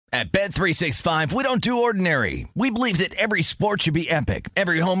At Bet365, we don't do ordinary. We believe that every sport should be epic.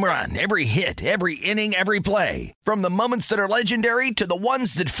 Every home run, every hit, every inning, every play. From the moments that are legendary to the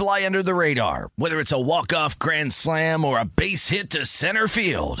ones that fly under the radar. Whether it's a walk-off grand slam or a base hit to center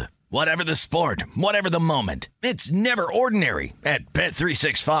field. Whatever the sport, whatever the moment. It's never ordinary at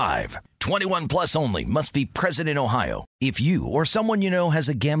Bet365. 21 plus only. Must be present in Ohio. If you or someone you know has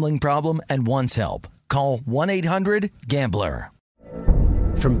a gambling problem and wants help, call 1-800-GAMBLER.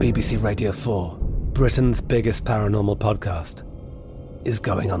 From BBC Radio 4, Britain's biggest paranormal podcast is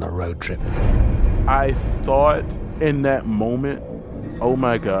going on a road trip. I thought in that moment, oh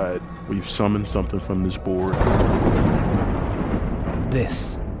my God, we've summoned something from this board.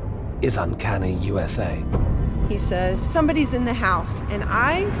 This is Uncanny USA. He says, somebody's in the house, and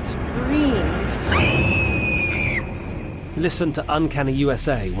I screamed. Listen to Uncanny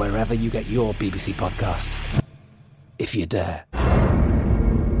USA wherever you get your BBC podcasts, if you dare.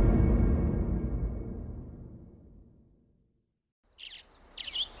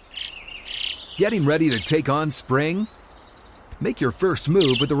 Getting ready to take on spring? Make your first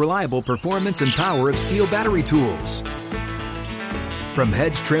move with the reliable performance and power of Steel battery tools. From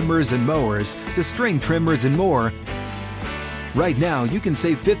hedge trimmers and mowers to string trimmers and more, right now you can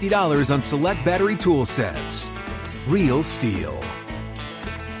save $50 on select battery tool sets. Real Steel.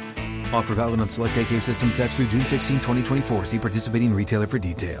 Offer valid on select AK system sets through June 16, 2024. See participating retailer for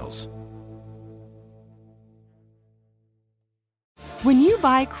details. When you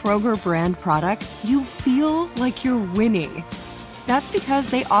buy Kroger brand products, you feel like you're winning. That's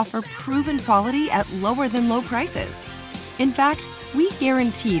because they offer proven quality at lower than low prices. In fact, we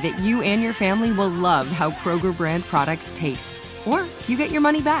guarantee that you and your family will love how Kroger brand products taste, or you get your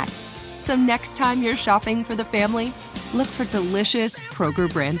money back. So next time you're shopping for the family, look for delicious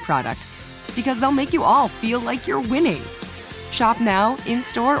Kroger brand products, because they'll make you all feel like you're winning. Shop now,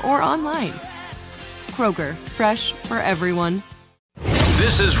 in-store, or online. Kroger, fresh for everyone.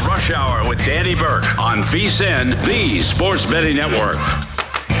 This is Rush Hour with Danny Burke on VSiN, the Sports Betting Network.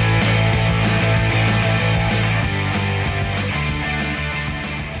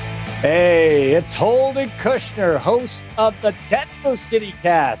 Hey, it's Holden Kushner, host of the Denver City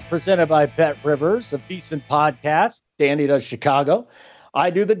Cast, presented by Bet Rivers, a decent podcast. Danny does Chicago. I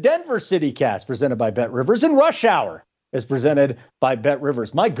do the Denver City Cast, presented by Bet Rivers, and Rush Hour is presented by Bet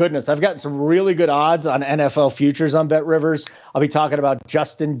Rivers. My goodness, I've gotten some really good odds on NFL futures on Bet Rivers. I'll be talking about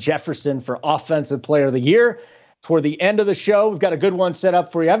Justin Jefferson for Offensive Player of the Year. Toward the end of the show, we've got a good one set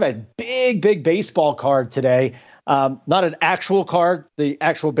up for you. I have a big baseball card today. Not an actual card, the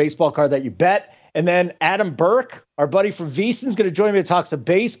actual baseball card that you bet. And then Adam Burke, our buddy from VSiN, is going to join me to talk some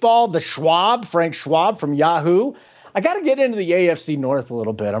baseball. Frank Schwab from Yahoo. I got to get into the AFC North a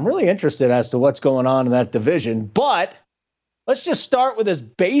little bit. I'm really interested as to what's going on in that division. But let's just start with this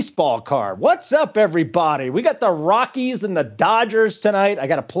baseball card. What's up, everybody? We got the Rockies and the Dodgers tonight. I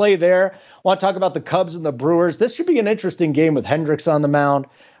got to play there. I want to talk about the Cubs and the Brewers. This should be an interesting game with Hendricks on the mound.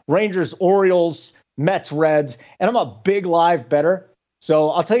 Rangers, Orioles, Mets, Reds, and I'm a big live better. So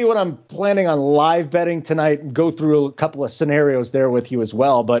I'll tell you what I'm planning on live betting tonight and go through a couple of scenarios there with you as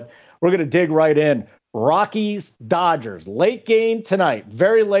well. But we're going to dig right in. Rockies, Dodgers, late game tonight,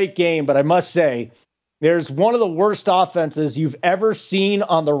 very late game. But I must say, there's one of the worst offenses you've ever seen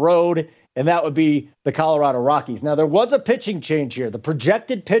on the road, and that would be the Colorado Rockies. Now, there was a pitching change here. The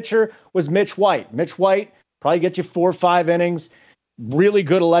projected pitcher was Mitch White. Mitch White probably get you 4 or 5 innings. Really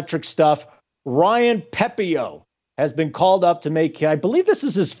good electric stuff. Ryan Pepiot has been called up to make, I believe this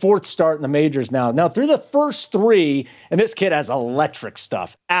is his 4th start in the majors now. Now, through the first 3, and this kid has electric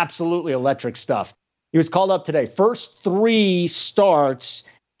stuff, absolutely electric stuff. He was called up today. First 3 starts,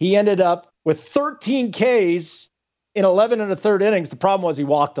 he ended up with 13 Ks in 11 and a third innings. The problem was he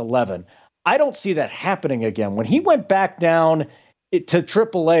walked 11. I don't see that happening again. When he went back down to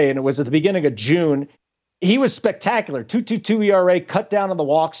AAA, and it was at the beginning of June, he was spectacular. 2.22 ERA, cut down on the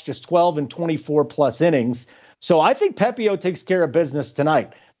walks, just 12 and 24 plus innings. So I think Pepiot takes care of business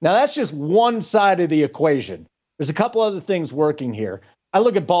tonight. Now, that's just one side of the equation. There's a couple other things working here. I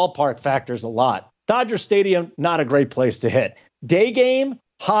look at ballpark factors a lot. Dodger Stadium, not a great place to hit. Day game,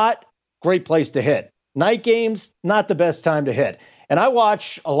 hot, great place to hit. Night games, not the best time to hit. And I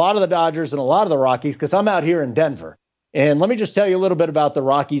watch a lot of the Dodgers and a lot of the Rockies because I'm out here in Denver. And let me just tell you a little bit about the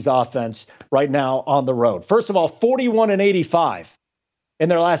Rockies offense right now on the road. First of all, 41 and 85 in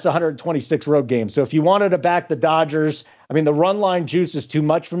their last 126 road games. So if you wanted to back the Dodgers, I mean, the run line juice is too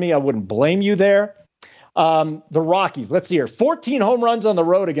much for me. I wouldn't blame you there. The Rockies, let's see here. 14 home runs on the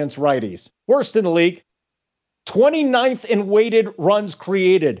road against righties. Worst in the league. 29th in weighted runs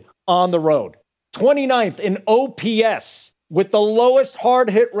created on the road. 29th in OPS with the lowest hard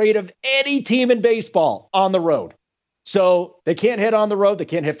hit rate of any team in baseball on the road. So they can't hit on the road. They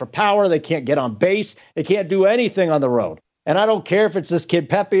can't hit for power. They can't get on base. They can't do anything on the road. And I don't care if it's this kid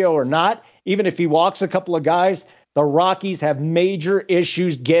Pepio or not. Even if he walks a couple of guys, the Rockies have major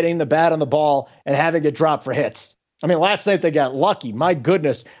issues getting the bat on the ball and having it drop for hits. I mean, last night they got lucky. My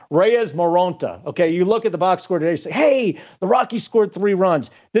goodness. Reyes Moronta. Okay, you look at the box score today, say, hey, the Rockies scored 3 runs.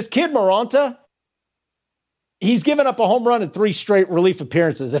 This kid Moronta, he's given up a home run in 3 straight relief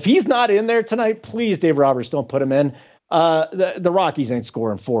appearances. If he's not in there tonight, please, Dave Roberts, don't put him in. The Rockies ain't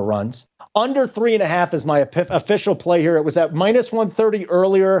scoring 4 runs. Under 3.5 is my official play here. It was at minus 130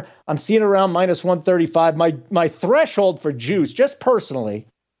 earlier. I'm seeing around minus 135. My threshold for juice, just personally,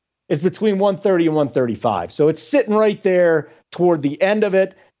 is between 130 and 135. So it's sitting right there toward the end of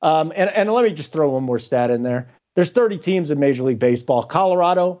it. And let me just throw one more stat in there. There's 30 teams in Major League Baseball.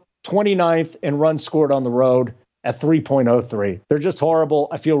 Colorado, 29th in runs scored on the road at 3.03. They're just horrible.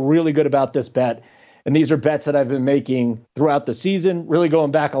 I feel really good about this bet. And these are bets that I've been making throughout the season, really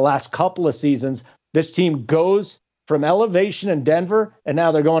going back the last couple of seasons. This team goes from elevation in Denver, and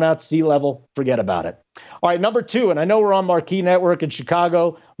now they're going out to sea level. Forget about it. All right, number 2, and I know we're on Marquee Network in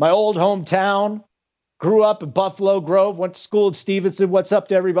Chicago, my old hometown, grew up in Buffalo Grove, went to school at Stevenson. What's up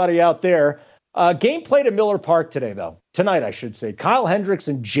to everybody out there? Game played at Miller Park today, though. Tonight, I should say. Kyle Hendricks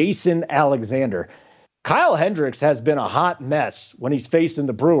and Jason Alexander. Kyle Hendricks has been a hot mess when he's facing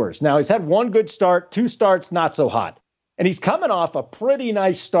the Brewers. Now, he's had 1 good start, 2 starts, not so hot. And he's coming off a pretty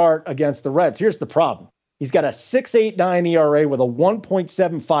nice start against the Reds. Here's the problem. He's got a 6.89 ERA with a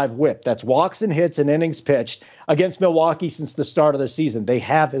 1.75 whip. That's walks and hits and innings pitched against Milwaukee since the start of the season. They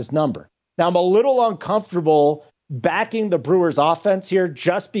have his number. Now, I'm a little uncomfortable backing the Brewers offense here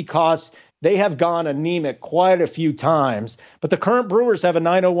just because they have gone anemic quite a few times. But the current Brewers have a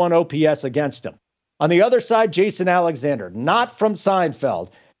 901 OPS against them. On the other side, Jason Alexander, not from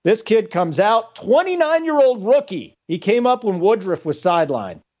Seinfeld. This kid comes out, 29-year-old rookie. He came up when Woodruff was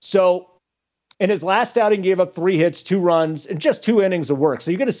sidelined. So in his last outing, gave up 3 hits, 2 runs, and just 2 innings of work.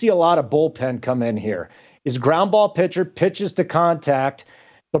 So you're going to see a lot of bullpen come in here. His ground ball pitcher pitches to contact.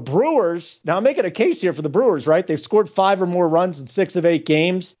 The Brewers, now I'm making a case here for the Brewers, right? They've scored 5 or more runs in 6 of 8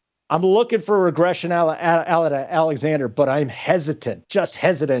 games. I'm looking for a regression out of Alexander, but I'm hesitant, just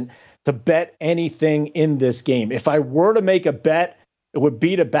hesitant to bet anything in this game. If I were to make a bet, it would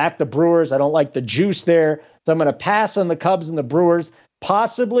be to back the Brewers. I don't like the juice there. So I'm going to pass on the Cubs and the Brewers,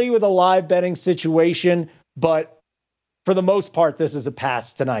 possibly with a live betting situation. But for the most part, this is a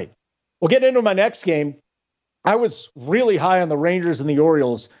pass tonight. We'll get into my next game. I was really high on the Rangers and the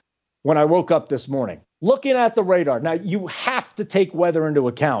Orioles when I woke up this morning. Looking at the radar. Now, you have to take weather into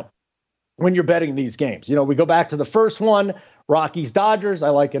account when you're betting these games. You know, we go back to the first one, Rockies, Dodgers. I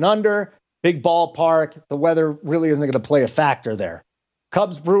like an under. Big ballpark. The weather really isn't going to play a factor there.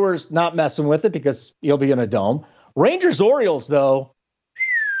 Cubs, Brewers, not messing with it because you'll be in a dome. Rangers, Orioles, though,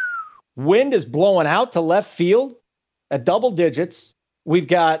 wind is blowing out to left field at double digits. We've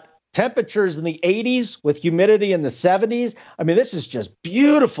got temperatures in the 80s with humidity in the 70s. I mean, this is just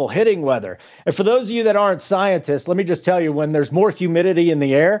beautiful hitting weather. And for those of you that aren't scientists, let me just tell you, when there's more humidity in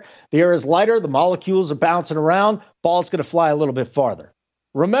the air is lighter, the molecules are bouncing around, ball's going to fly a little bit farther.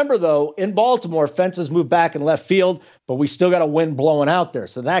 Remember, though, in Baltimore, fences move back in left field, but we still got a wind blowing out there.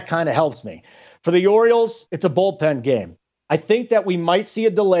 So that kind of helps me. For the Orioles, it's a bullpen game. I think that we might see a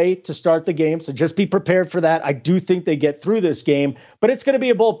delay to start the game, so just be prepared for that. I do think they get through this game, but it's going to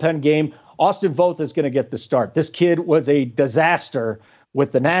be a bullpen game. Austin Voth is going to get the start. This kid was a disaster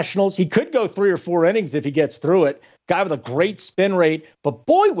with the Nationals. He could go 3 or 4 innings if he gets through it. Guy with a great spin rate, but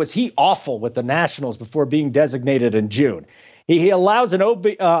boy, was he awful with the Nationals before being designated in June. He allows an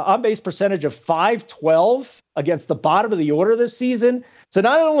on-base percentage of .512 against the bottom of the order this season. So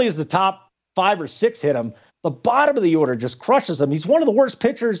not only is the top 5 or 6 hit him, the bottom of the order just crushes him. He's one of the worst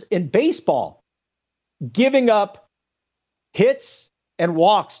pitchers in baseball, giving up hits and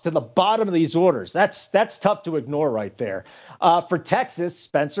walks to the bottom of these orders. That's tough to ignore right there. For Texas,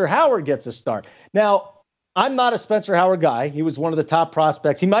 Spencer Howard gets a start. Now, I'm not a Spencer Howard guy. He was one of the top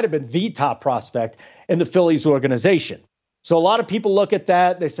prospects. He might have been the top prospect in the Phillies organization. So a lot of people look at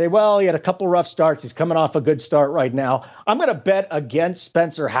that. They say, well, he had a couple rough starts. He's coming off a good start right now. I'm going to bet against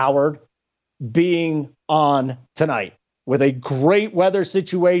Spencer Howard being on tonight with a great weather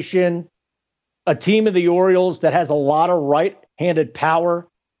situation, a team of the Orioles that has a lot of right-handed power.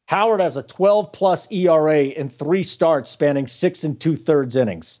 Howard has a 12-plus ERA in 3 starts spanning 6 2/3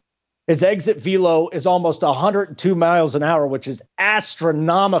 innings. His exit velo is almost 102 miles an hour, which is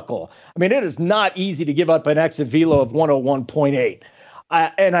astronomical. I mean, it is not easy to give up an exit velo of 101.8.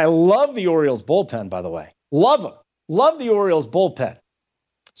 And I love the Orioles bullpen, by the way. Love them. Love the Orioles bullpen.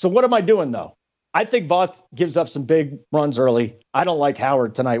 So what am I doing, though? I think Voth gives up some big runs early. I don't like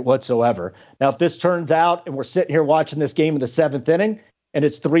Howard tonight whatsoever. Now, if this turns out and we're sitting here watching this game in the 7th inning and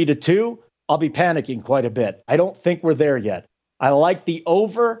it's 3-2, I'll be panicking quite a bit. I don't think we're there yet. I like the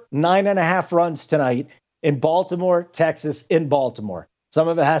over 9.5 runs tonight in Baltimore, Texas, in Baltimore. Some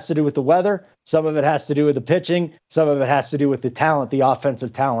of it has to do with the weather. Some of it has to do with the pitching. Some of it has to do with the talent, the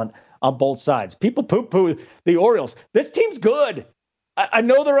offensive talent on both sides. People poo-poo the Orioles. This team's good. I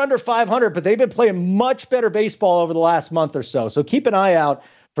know they're under 500, but they've been playing much better baseball over the last month or so. So keep an eye out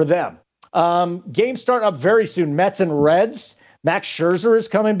for them. Game starting up very soon. Mets and Reds. Max Scherzer is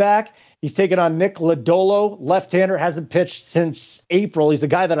coming back. He's taking on Nick Lodolo. Left-hander, hasn't pitched since April. He's a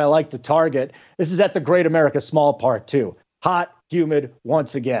guy that I like to target. This is at the Great America Small Park, too. Hot, humid,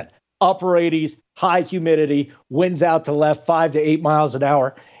 once again. Upper 80s, high humidity, winds out to left 5 to 8 miles an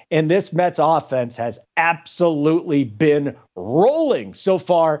hour. And this Mets offense has absolutely been rolling so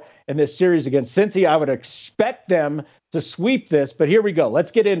far in this series against Cincy. I would expect them to sweep this, but here we go.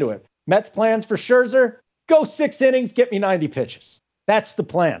 Let's get into it. Mets plans for Scherzer, go 6 innings, get me 90 pitches. That's the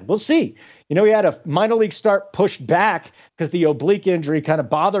plan. We'll see. You know, he had a minor league start pushed back because the oblique injury kind of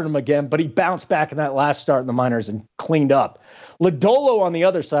bothered him again, but he bounced back in that last start in the minors and cleaned up. Lodolo on the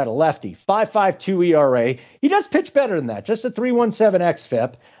other side, a lefty, 5.52 ERA. He does pitch better than that, just a 3.17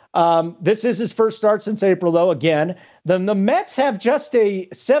 xFIP. This is his first start since April, though. Again, then the Mets have just a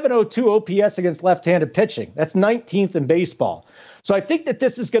 7.02 OPS against left-handed pitching. That's 19th in baseball. So I think that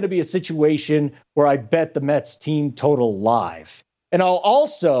this is going to be a situation where I bet the Mets team total live. And I'll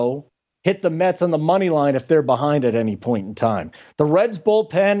also hit the Mets on the money line if they're behind at any point in time. The Reds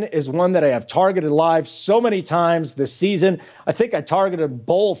bullpen is one that I have targeted live so many times this season. I think I targeted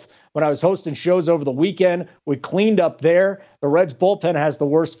both when I was hosting shows over the weekend. We cleaned up there. The Reds bullpen has the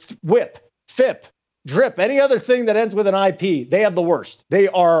worst whip, FIP, drip, any other thing that ends with an IP. They have the worst. They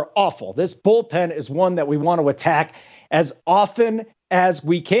are awful. This bullpen is one that we want to attack as often as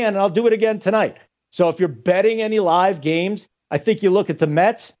we can. And I'll do it again tonight. So if you're betting any live games, I think you look at the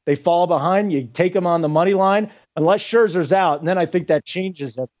Mets, they fall behind, you take them on the money line, unless Scherzer's out, and then I think that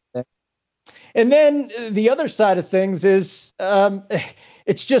changes everything. And then the other side of things is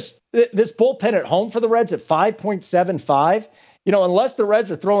it's just this bullpen at home for the Reds at 5.75. You know, unless the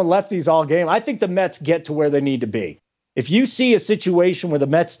Reds are throwing lefties all game, I think the Mets get to where they need to be. If you see a situation where the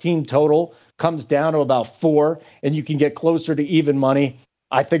Mets team total comes down to about 4 and you can get closer to even money,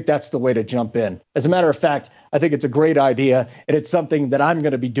 I think that's the way to jump in. As a matter of fact, I think it's a great idea, and it's something that I'm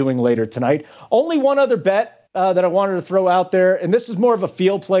going to be doing later tonight. Only one other bet that I wanted to throw out there, and this is more of a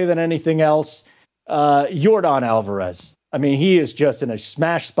field play than anything else. Yordan Alvarez. I mean, he is just in a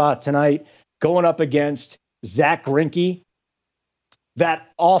smash spot tonight, going up against Zach Greinke. That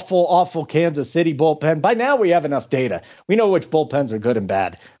awful, awful Kansas City bullpen. By now, we have enough data. We know which bullpens are good and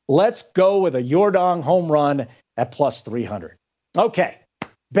bad. Let's go with a Yordan home run at plus 300. Okay.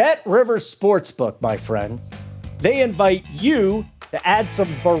 Bet Rivers Sportsbook, my friends. They invite you to add some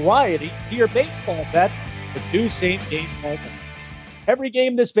variety to your baseball bets with new same-game moments. Every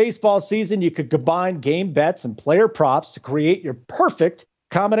game this baseball season, you could combine game bets and player props to create your perfect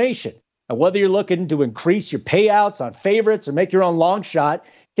combination. And whether you're looking to increase your payouts on favorites or make your own long shot,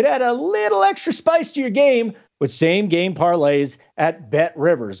 you can add a little extra spice to your game with same-game parlays at Bet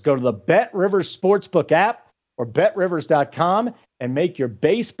Rivers. Go to the Bet Rivers Sportsbook app or betrivers.com and make your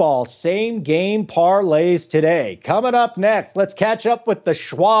baseball same-game parlays today. Coming up next, let's catch up with the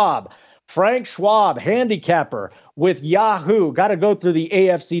Schwab. Frank Schwab, handicapper with Yahoo. Got to go through the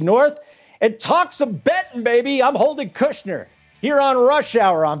AFC North and talk some betting, baby. I'm Holden Kushner here on Rush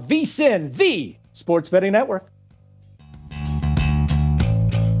Hour on VSiN, the Sports Betting Network.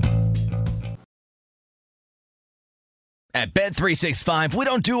 At Bet365, we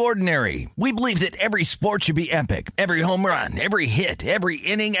don't do ordinary. We believe that every sport should be epic. Every home run, every hit, every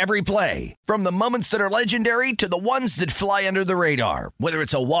inning, every play. From the moments that are legendary to the ones that fly under the radar. Whether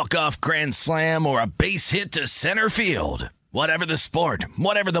it's a walk-off grand slam or a base hit to center field. Whatever the sport,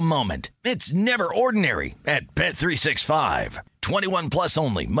 whatever the moment. It's never ordinary at Bet365. 21 plus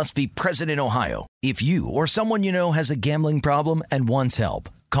only. Must be present in Ohio. If you or someone you know has a gambling problem and wants help,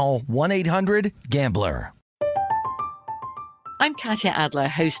 call 1-800-GAMBLER. I'm Katya Adler,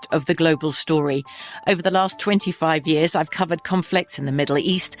 host of The Global Story. Over the last 25 years, I've covered conflicts in the Middle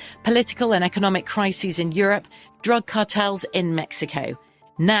East, political and economic crises in Europe, drug cartels in Mexico.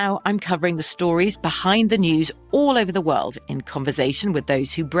 Now I'm covering the stories behind the news all over the world in conversation with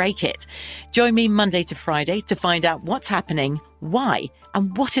those who break it. Join me Monday to Friday to find out what's happening, why,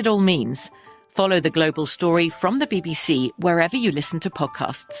 and what it all means. Follow The Global Story from the BBC wherever you listen to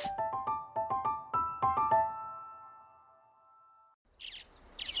podcasts.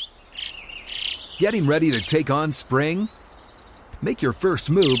 Getting ready to take on spring? Make your first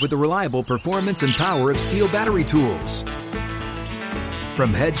move with the reliable performance and power of Steel battery tools.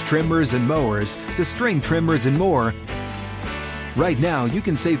 From hedge trimmers and mowers to string trimmers and more, right now you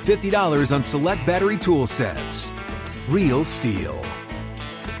can save $50 on select battery tool sets. Real Steel.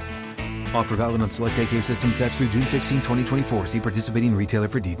 Offer valid on select AK system sets through June 16, 2024. See participating retailer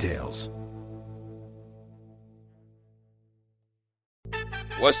for details.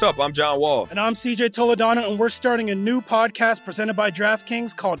 What's up? I'm John Wall. And I'm CJ Toledano, and we're starting a new podcast presented by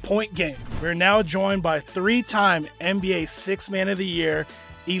DraftKings called Point Game. We're now joined by three-time NBA Sixth Man of the Year,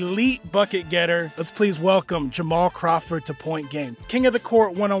 elite bucket getter. Let's please welcome Jamal Crawford to Point Game. King of the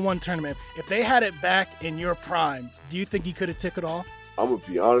Court one-on-one tournament. If they had it back in your prime, do you think you could have took it all? I'm going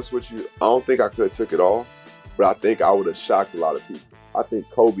to be honest with you. I don't think I could have took it all, but I think I would have shocked a lot of people. I think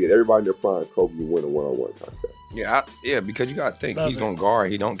Kobe and everybody in their prime, Kobe would win a one-on-one contest. Yeah, because you got to think he's going to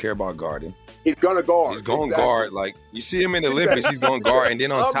guard. He don't care about guarding. He's going to guard. He's going to guard. Like, you see him in the Olympics, he's going to guard. And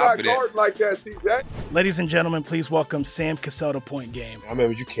then on top of that. I'm not guarding like that, CJ. Ladies and gentlemen, please welcome Sam Cassell to Point Game. I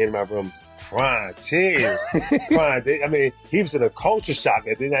remember you came out from crying, tears, crying. I mean, he was in a culture shock.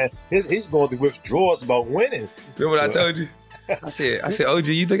 And then he's going through withdrawals about winning. Remember what I told you? I said, OG,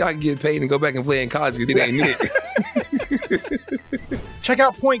 you think I can get paid and go back and play in college because it ain't it? Check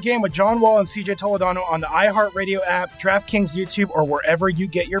out Point Game with John Wall and CJ Toledano on the iHeartRadio app, DraftKings YouTube, or wherever you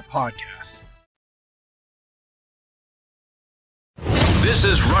get your podcasts. This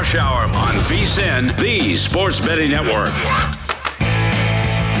is Rush Hour on VSiN, the Sports Betting Network.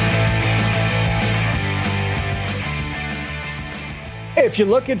 If you're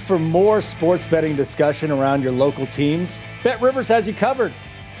looking for more sports betting discussion around your local teams, BetRivers has you covered.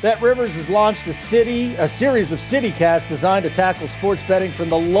 BetRivers has launched a series of CityCasts designed to tackle sports betting from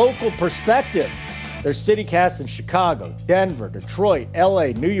the local perspective. There's CityCasts in Chicago, Denver, Detroit, LA,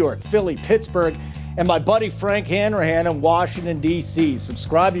 New York, Philly, Pittsburgh, and my buddy Frank Hanrahan in Washington, D.C.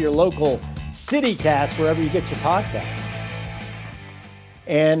 Subscribe to your local CityCast wherever you get your podcasts.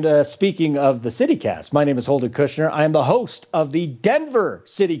 And speaking of the CityCast, my name is Holden Kushner. I am the host of the Denver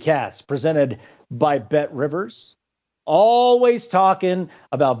CityCast presented by BetRivers. Always talking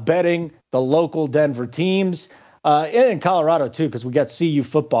about betting the local Denver teams, and in Colorado too, because we got CU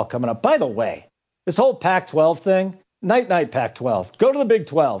football coming up. By the way, this whole Pac-12 thing, night Pac-12, go to the Big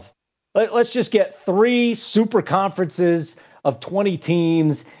 12. Let's just get 3 super conferences of 20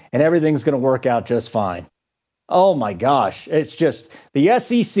 teams, and everything's going to work out just fine. Oh my gosh, it's just the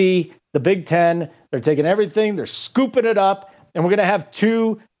SEC, the Big 10, they're taking everything, they're scooping it up, and we're going to have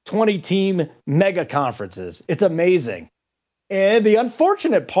 2 20-team mega conferences. It's amazing. And the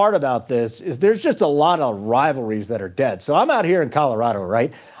unfortunate part about this is there's just a lot of rivalries that are dead. So I'm out here in Colorado,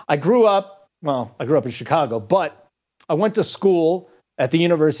 right? I grew up in Chicago, but I went to school at the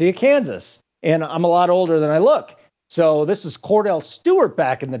University of Kansas, and I'm a lot older than I look. So this is Cordell Stewart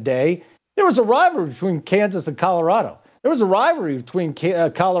back in the day. There was a rivalry between Kansas and Colorado. There was a rivalry between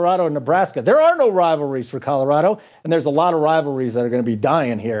Colorado and Nebraska. There are no rivalries for Colorado, and there's a lot of rivalries that are going to be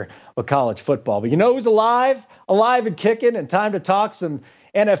dying here with college football. But you know who's alive and kicking, and time to talk some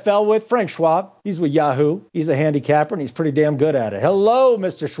NFL with? Frank Schwab. He's with Yahoo. He's a handicapper, and he's pretty damn good at it. Hello,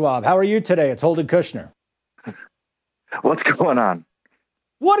 Mr. Schwab. How are you today? It's Holden Kushner. What's going on?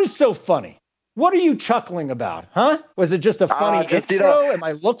 What is so funny? What are you chuckling about, huh? Was it just a funny intro? Am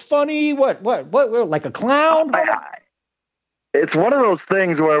I look funny? What, like a clown? It's one of those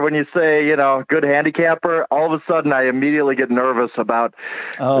things where when you say, good handicapper, all of a sudden I immediately get nervous about,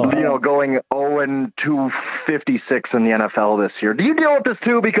 going 0-256 in the NFL this year. Do you deal with this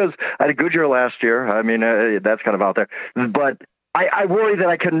too? Because I had a good year last year. I mean, that's kind of out there. But I worry that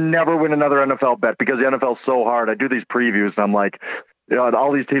I can never win another NFL bet because the NFL is so hard. I do these previews and I'm like,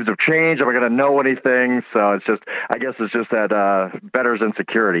 all these teams have changed. Am I going to know anything? So I guess it's just that bettor's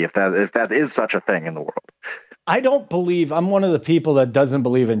insecurity, if that is such a thing in the world. I'm one of the people that doesn't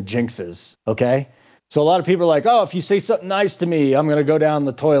believe in jinxes, okay? So a lot of people are like, oh, if you say something nice to me, I'm going to go down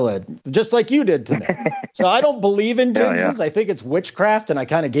the toilet, just like you did to me. So I don't believe in jinxes. Yeah. I think it's witchcraft, and I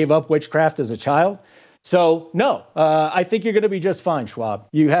kind of gave up witchcraft as a child. So, no, I think you're going to be just fine, Schwab.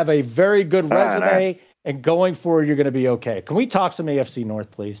 You have a very good resume, and going forward, you're going to be okay. Can we talk some AFC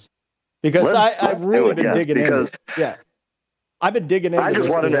North, please? Because I've really been digging into it. Yeah. I've been digging into this. I just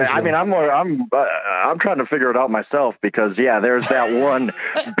wanted to. I mean, I'm trying to figure it out myself because there's that one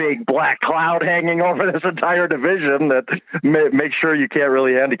big black cloud hanging over this entire division that makes sure you can't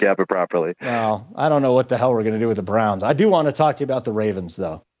really handicap it properly. Well, I don't know what the hell we're going to do with the Browns. I do want to talk to you about the Ravens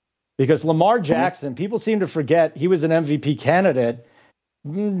though, because Lamar Jackson, people seem to forget he was an MVP candidate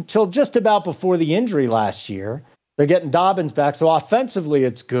until just about before the injury last year. They're getting Dobbins back, so offensively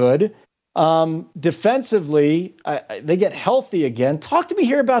it's good. Defensively, they get healthy again. Talk to me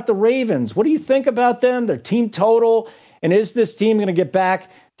here about the Ravens. What do you think about them, their team total, and is this team going to get back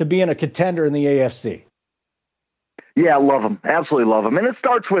to being a contender in the AFC? Yeah, love them. Absolutely love them. And it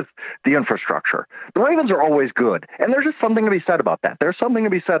starts with the infrastructure. The Ravens are always good. And there's just something to be said about that. There's something to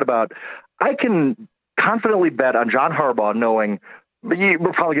be said about, I can confidently bet on John Harbaugh knowing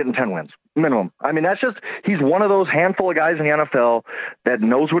we're probably getting 10 wins minimum. I mean, he's one of those handful of guys in the NFL that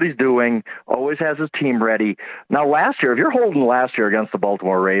knows what he's doing, always has his team ready. Now, last year, if you're holding last year against the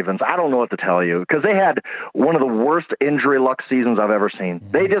Baltimore Ravens, I don't know what to tell you, because they had one of the worst injury luck seasons I've ever seen.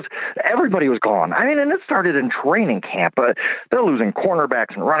 Everybody was gone. I mean, and it started in training camp, but they're losing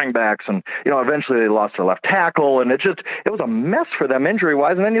cornerbacks and running backs, and, eventually they lost their left tackle, and it was a mess for them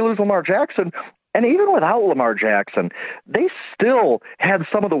injury-wise, and then you lose Lamar Jackson. And even without Lamar Jackson, they still had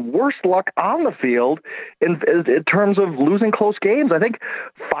some of the worst luck on the field in terms of losing close games. I think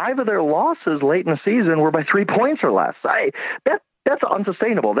 5 of their losses late in the season were by 3 points or less. That's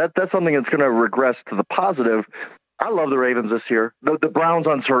unsustainable. That's something that's going to regress to the positive. I love the Ravens this year. The Browns'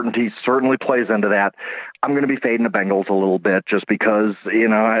 uncertainty certainly plays into that. I'm going to be fading the Bengals a little bit just because,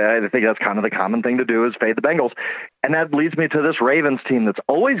 I think that's kind of the common thing to do is fade the Bengals. And that leads me to this Ravens team that's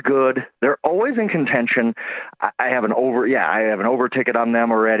always good. They're always in contention. I have an over ticket on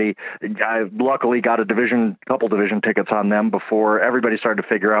them already. I luckily got a couple division tickets on them before everybody started to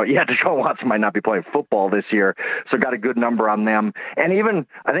figure out, Deshaun Watson might not be playing football this year. So got a good number on them. And even,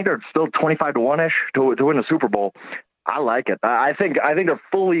 I think they're still 25 to 1-ish to win the Super Bowl. I like it. I think they're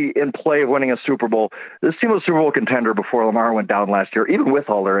fully in play of winning a Super Bowl. This team was a Super Bowl contender before Lamar went down last year, even with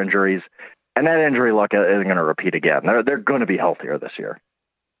all their injuries. And that injury luck isn't going to repeat again. They're going to be healthier this year.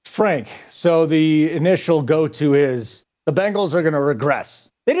 Frank, so the initial go-to is the Bengals are going to regress.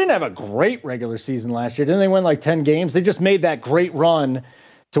 They didn't have a great regular season last year. Didn't they win like 10 games? They just made that great run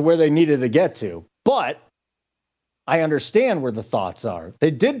to where they needed to get to. But I understand where the thoughts are.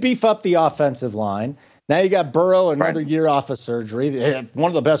 They did beef up the offensive line. Now you got Burrow another year off of surgery. They have one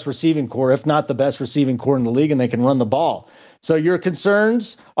of the best receiving core, if not the best receiving core in the league, and they can run the ball. So your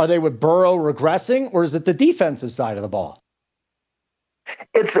concerns, are they with Burrow regressing, or is it the defensive side of the ball?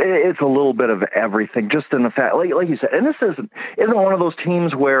 It's a little bit of everything, just in the fact, like you said, and this isn't one of those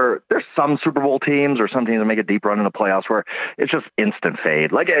teams where there's some Super Bowl teams or some teams that make a deep run in the playoffs where it's just instant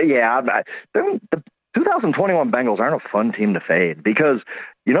fade. The 2021 Bengals aren't a fun team to fade because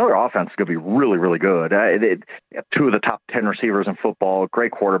their offense is going to be really, really good. 2 of the top 10 receivers in football,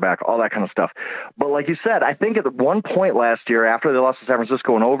 great quarterback, all that kind of stuff. But like you said, I think at one point last year, after they lost to San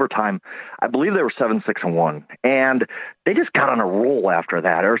Francisco in overtime, I believe they were 7-6-1, and they just got on a roll after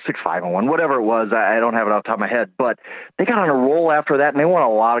that, or 6-5-1, whatever it was. I don't have it off the top of my head, but they got on a roll after that, and they won a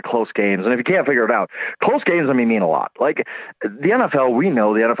lot of close games. And if you can't figure it out, close games mean a lot. Like the NFL, we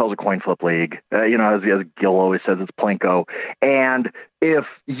know the NFL is a coin flip league. As Gil always says, it's Plinko, and if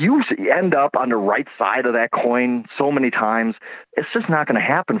you end up on the right side of that coin so many times, it's just not going to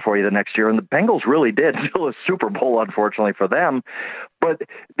happen for you the next year. And the Bengals really did until a Super Bowl, unfortunately for them. But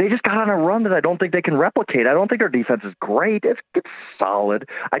they just got on a run that I don't think they can replicate. I don't think their defense is great. It's solid.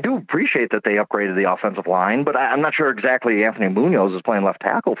 I do appreciate that they upgraded the offensive line, but I'm not sure exactly Anthony Munoz is playing left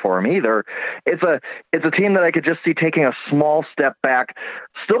tackle for them either. It's a team that I could just see taking a small step back,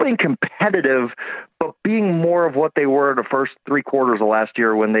 still being competitive, but being more of what they were the first 3 quarters of last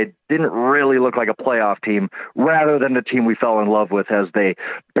year when they didn't really look like a playoff team, rather than the team we fell in love with as they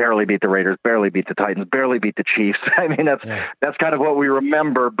barely beat the Raiders, barely beat the Titans, barely beat the Chiefs. I mean, that's kind of what we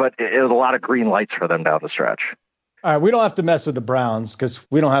remember, but it was a lot of green lights for them down the stretch. All right, we don't have to mess with the Browns because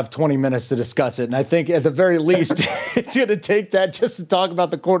we don't have 20 minutes to discuss it. And I think at the very least, it's going to take that just to talk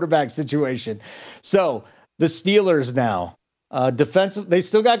about the quarterback situation. So the Steelers now, defensive, they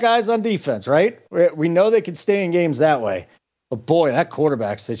still got guys on defense, right? We know they can stay in games that way. But boy, that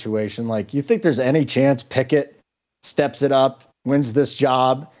quarterback situation, you think there's any chance Pickett steps it up, wins this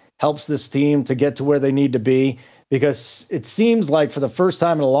job, helps this team to get to where they need to be? Because it seems like for the first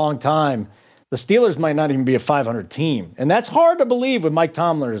time in a long time, the Steelers might not even be a 500 team. And that's hard to believe with Mike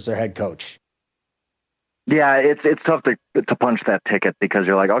Tomlin as their head coach. Yeah, it's tough to punch that ticket because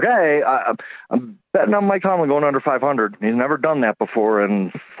you're like, okay, I'm betting on Mike Tomlin going under 500. He's never done that before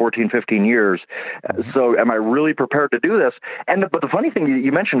in 14, 15 years. So am I really prepared to do this? But the funny thing,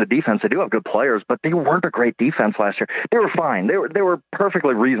 you mentioned the defense. They do have good players, but they weren't a great defense last year. They were fine. They were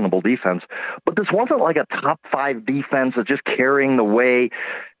perfectly reasonable defense. But this wasn't like a top 5 defense that's just carrying the way.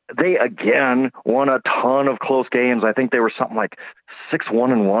 they again won a ton of close games. I think they were something like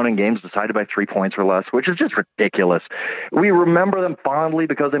 6-1-1 in games decided by 3 points or less, which is just ridiculous. We remember them fondly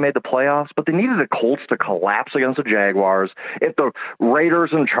because they made the playoffs, but they needed the Colts to collapse against the Jaguars. If the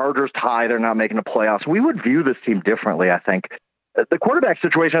Raiders and Chargers tie, they're not making the playoffs. We would view this team differently, I think. The quarterback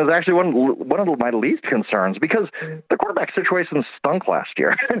situation is actually one of my least concerns because the quarterback situation stunk last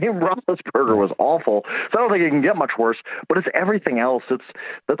year. I mean, Roethlisberger was awful, so I don't think it can get much worse, but it's everything else. It's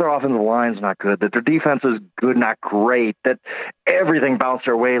that their offensive line's not good, that their defense is good, not great, that everything bounced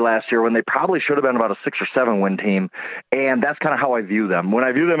their way last year when they probably should have been about a 6 or 7 win team, and that's kind of how I view them. When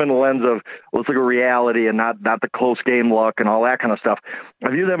I view them in the lens of, let's look at reality and not the close game luck and all that kind of stuff, I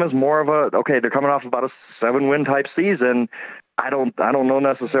view them as more of they're coming off about a 7-win type season. I don't know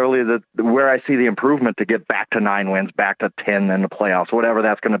necessarily that where I see the improvement to get back to 9 wins, back to 10 in the playoffs, whatever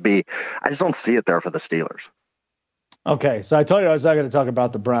that's going to be. I just don't see it there for the Steelers. Okay, so I told you I was not going to talk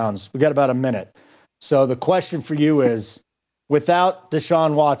about the Browns. We got about a minute. So the question for you is, without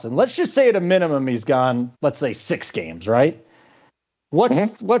Deshaun Watson, let's just say at a minimum he's gone, let's say 6 games, right?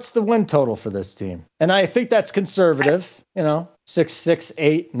 What's the win total for this team? And I think that's conservative, 6,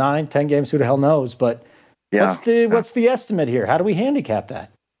 8, 9, 10 games, who the hell knows, but yeah. What's the estimate here? How do we handicap that?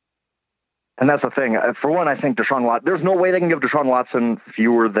 And that's the thing. For one, I think Deshaun Watson, there's no way they can give Deshaun Watson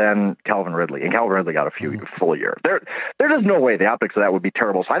fewer than Calvin Ridley. And Calvin Ridley got a full year. There's just no way. The optics of that would be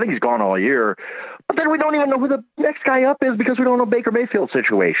terrible. So I think he's gone all year. But then we don't even know who the next guy up is because we don't know Baker Mayfield's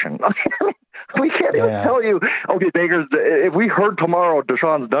situation. We can't even tell you, okay, Baker's, if we heard tomorrow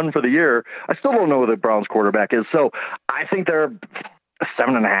Deshaun's done for the year, I still don't know who the Browns quarterback is. So I think they're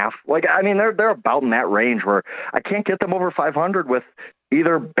 7.5. They're about in that range where I can't get them over 500 with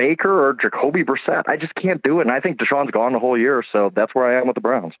either Baker or Jacoby Brissett. I just can't do it. And I think Deshaun's gone the whole year. So that's where I am with the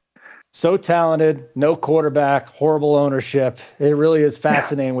Browns. So talented, no quarterback, horrible ownership. It really is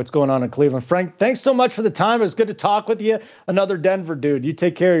fascinating what's going on in Cleveland. Frank, thanks so much for the time. It was good to talk with you. Another Denver dude. You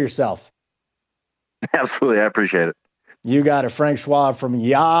take care of yourself. Absolutely. I appreciate it. You got it. Frank Schwab from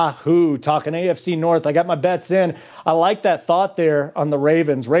Yahoo talking AFC North. I got my bets in. I like that thought there on the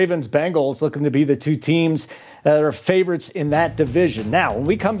Ravens. Ravens-Bengals looking to be the 2 teams that are favorites in that division. Now, when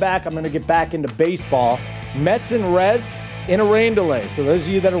we come back, I'm going to get back into baseball. Mets and Reds in a rain delay. So those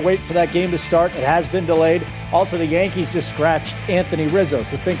of you that are waiting for that game to start, it has been delayed. Also, the Yankees just scratched Anthony Rizzo.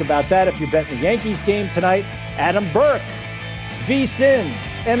 So think about that if you're betting the Yankees game tonight. Adam Burke,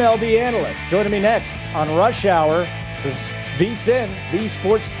 VSiN's MLB analyst, joining me next on Rush Hour. VSiN, the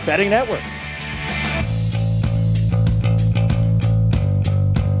Sports Betting Network.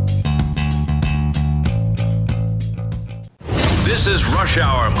 This is Rush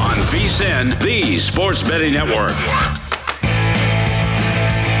Hour on VSiN, the Sports Betting Network.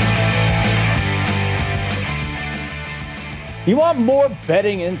 You want more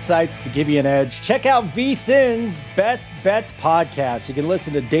betting insights to give you an edge? Check out VSiN's Best Bets podcast. You can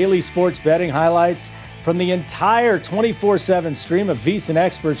listen to daily sports betting highlights from the entire 24/7 stream of VSiN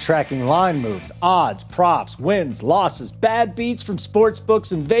experts tracking line moves, odds, props, wins, losses, bad beats from sports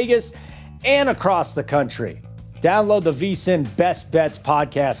books in Vegas and across the country. Download the VSiN Best Bets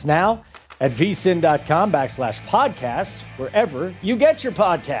podcast now at vsin.com/podcast, wherever you get your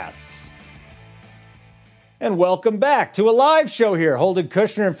podcasts. And welcome back to a live show here. Holden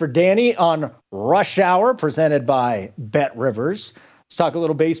Kushner and for Danny on Rush Hour, presented by Bet Rivers. Let's talk a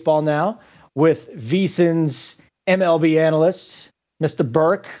little baseball now with VSiN's MLB analyst, Mr.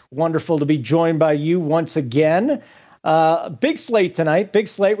 Burke. Wonderful to be joined by you once again. Big slate tonight. Big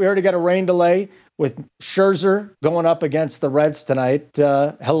slate. We already got a rain delay with Scherzer going up against the Reds tonight.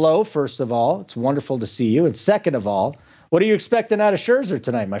 Hello, first of all. It's wonderful to see you. And second of all, what are you expecting out of Scherzer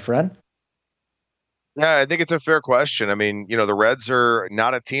tonight, my friend? Yeah, I think it's a fair question. I mean, the Reds are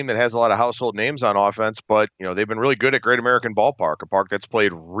not a team that has a lot of household names on offense, but, they've been really good at Great American Ballpark, a park that's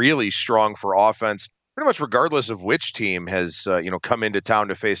played really strong for offense, pretty much regardless of which team has, come into town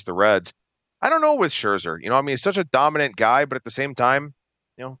to face the Reds. I don't know with Scherzer. He's such a dominant guy, but at the same time,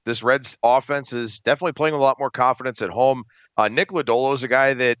 this Reds offense is definitely playing with a lot more confidence at home. Nick Lodolo is a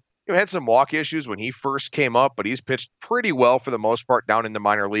guy that had some walk issues when he first came up, but he's pitched pretty well for the most part down in the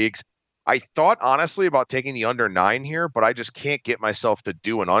minor leagues. I thought honestly about taking the under 9 here, but I just can't get myself to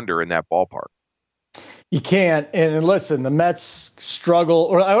do an under in that ballpark. You can't. And listen, the Mets struggle,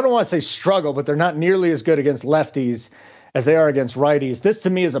 or I don't want to say struggle, but they're not nearly as good against lefties as they are against righties. This to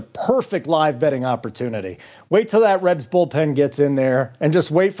me is a perfect live betting opportunity. Wait till that Reds bullpen gets in there and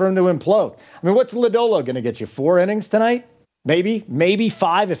just wait for him to implode. I mean, what's Lodolo going to get you? 4 innings tonight? Maybe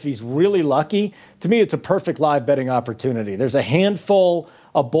 5 if he's really lucky. To me, it's a perfect live betting opportunity. There's a handful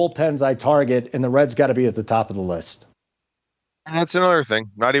of bullpens I target, and the Reds got to be at the top of the list. And that's another thing.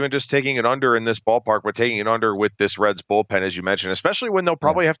 Not even just taking it under in this ballpark, but taking it under with this Reds bullpen, as you mentioned, especially when they'll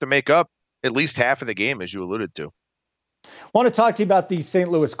probably have to make up at least half of the game, as you alluded to. I want to talk to you about the St.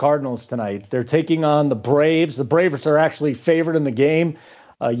 Louis Cardinals tonight. They're taking on the Braves. The Braves are actually favored in the game.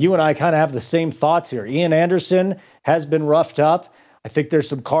 You and I kind of have the same thoughts here. Ian Anderson has been roughed up. I think there's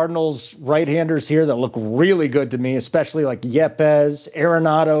some Cardinals right-handers here that look really good to me, especially like Yepez,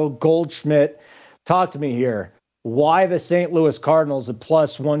 Arenado, Goldschmidt. Talk to me here. Why the St. Louis Cardinals at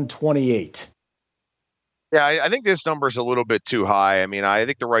plus 128? Yeah, I think this number is a little bit too high. I mean, I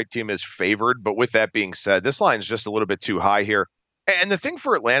think the right team is favored, but with that being said, this line is just a little bit too high here. And the thing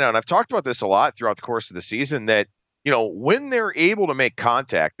for Atlanta, and I've talked about this a lot throughout the course of the season, that, you know, when they're able to make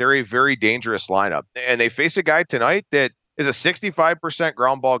contact, they're a very dangerous lineup. And they face a guy tonight that is a 65%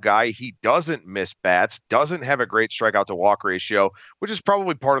 ground ball guy. He doesn't miss bats, doesn't have a great strikeout to walk ratio, which is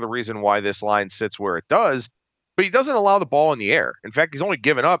probably part of the reason why this line sits where it does. But he doesn't allow the ball in the air. In fact, he's only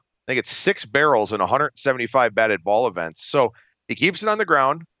given up, I think it's 6 barrels in 175 batted ball events. So he keeps it on the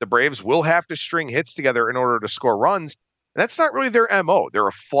ground. The Braves will have to string hits together in order to score runs. And that's not really their MO. They're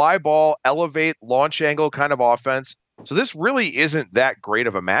a fly ball, elevate, launch angle kind of offense. So this really isn't that great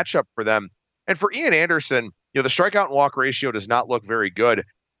of a matchup for them. And for Ian Anderson, you know, the strikeout and walk ratio does not look very good.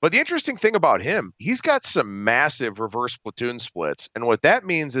 But the interesting thing about him, he's got some massive reverse platoon splits. And what that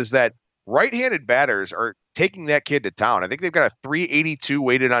means is that right-handed batters are taking that kid to town. I think they've got a 382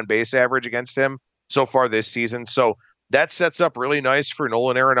 weighted on base average against him so far this season. So that sets up really nice for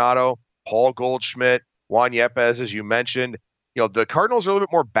Nolan Arenado, Paul Goldschmidt, Juan Yepez, as you mentioned. You know, the Cardinals are a little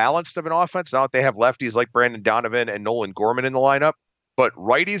bit more balanced of an offense now that they have lefties like Brandon Donovan and Nolan Gorman in the lineup. But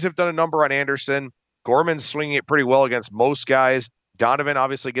righties have done a number on Anderson. Gorman's swinging it pretty well against most guys. Donovan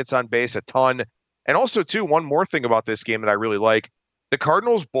obviously gets on base a ton. And also, too, one more thing about this game that I really like. The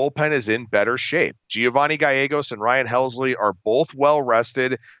Cardinals' bullpen is in better shape. Giovanni Gallegos and Ryan Helsley are both well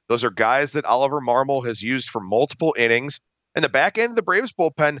rested. Those are guys that Oliver Marmol has used for multiple innings. And the back end of the Braves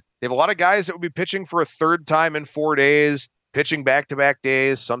bullpen, they have a lot of guys that would be pitching for a third time in 4 days, pitching back-to-back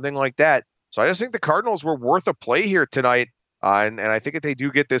days, something like that. So I just think the Cardinals were worth a play here tonight. And I think that they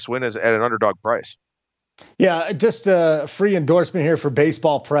do get this win at an underdog price. Yeah, just a free endorsement here for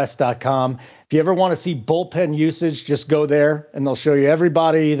baseballpress.com. If you ever want to see bullpen usage, just go there and they'll show you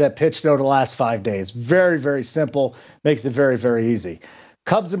everybody that pitched over the last 5 days. Very, very simple. Makes it very, very easy.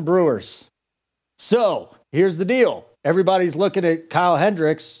 Cubs and Brewers. So here's the deal. Everybody's looking at Kyle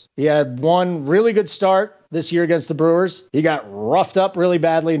Hendricks. He had one really good start this year against the Brewers. He got roughed up really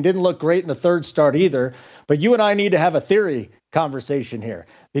badly and didn't look great in the third start either. But you and I need to have a theory conversation here.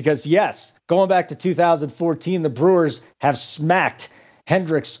 Because, yes, going back to 2014, the Brewers have smacked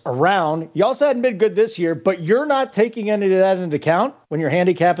Hendricks around. You also hadn't been good this year, but you're not taking any of that into account when you're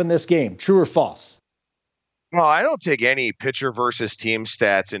handicapping this game. True or false? Well, I don't take any pitcher versus team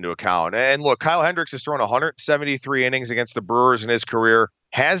stats into account. And look, Kyle Hendricks has thrown 173 innings against the Brewers in his career,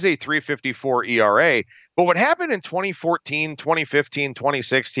 has a 3.54 ERA. But what happened in 2014, 2015,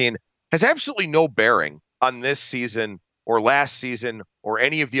 2016 has absolutely no bearing on this season or last season or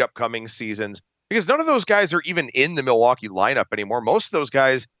any of the upcoming seasons, because none of those guys are even in the Milwaukee lineup anymore. Most of those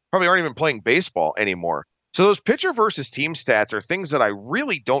guys probably aren't even playing baseball anymore. So those pitcher versus team stats are things that I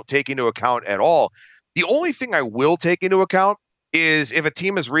really don't take into account at all. The only thing I will take into account is if a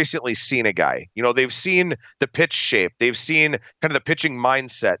team has recently seen a guy. You know, they've seen the pitch shape, they've seen kind of the pitching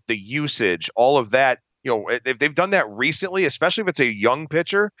mindset, the usage, all of that. You know, if they've done that recently, especially if it's a young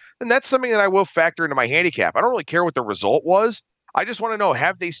pitcher, then that's something that I will factor into my handicap. I don't really care what the result was. I just want to know,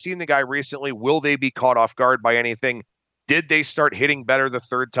 have they seen the guy recently? Will they be caught off guard by anything? Did they start hitting better the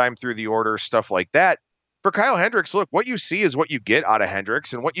third time through the order? Stuff like that. For Kyle Hendricks, look, what you see is what you get out of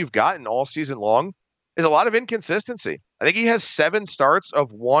Hendricks, and what you've gotten all season long is a lot of inconsistency. I think he has 7 starts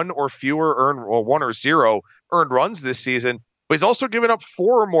of 1 or fewer 1 or 0 earned runs this season, but he's also given up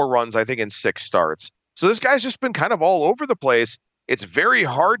 4 or more runs, I think, in 6 starts. So this guy's just been kind of all over the place. It's very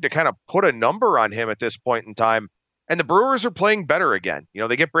hard to kind of put a number on him at this point in time. And the Brewers are playing better again. You know,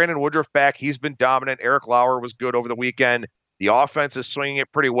 they get Brandon Woodruff back. He's been dominant. Eric Lauer was good over the weekend. The offense is swinging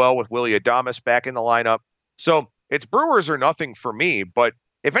it pretty well with Willy Adames back in the lineup. So it's Brewers or nothing for me. But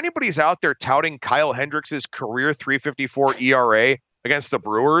if anybody's out there touting Kyle Hendricks' career 3.54 ERA against the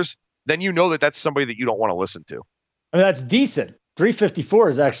Brewers, then you know that that's somebody that you don't want to listen to. I mean, that's decent. 3.54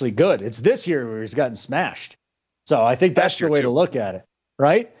 is actually good. It's this year where he's gotten smashed. So I think that's the way to look at it,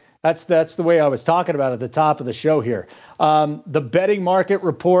 right? That's the way I was talking about at the top of the show here. The betting market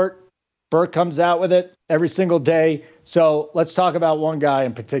report, Burke comes out with it every single day. So let's talk about one guy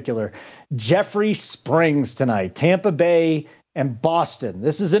in particular. Jeffrey Springs tonight. Tampa Bay and Boston.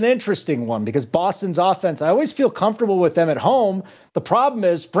 This is an interesting one because Boston's offense, I always feel comfortable with them at home. The problem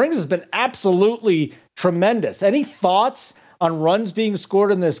is Springs has been absolutely tremendous. Any thoughts on runs being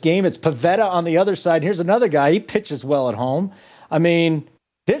scored in this game? It's Pivetta on the other side. Here's another guy. He pitches well at home. I mean,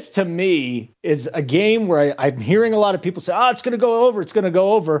 this to me is a game where I'm hearing a lot of people say, it's going to go over. It's going to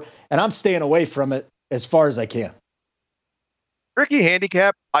go over. And I'm staying away from it as far as I can. Tricky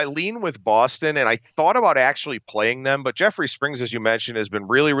handicap. I lean with Boston, and I thought about actually playing them, but Jeffrey Springs, as you mentioned, has been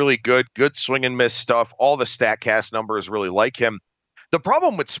really, really good swing and miss stuff. All the StatCast numbers really like him. The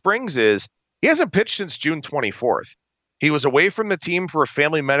problem with Springs is he hasn't pitched since June 24th. He was away from the team for a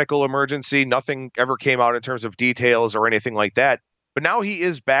family medical emergency. Nothing ever came out in terms of details or anything like that. But now he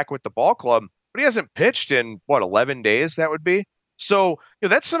is back with the ball club, but he hasn't pitched in, 11 days that would be? So,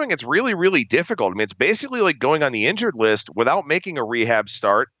 that's something that's really, really difficult. I mean, it's basically like going on the injured list without making a rehab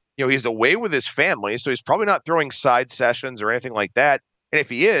start. He's away with his family, so he's probably not throwing side sessions or anything like that. And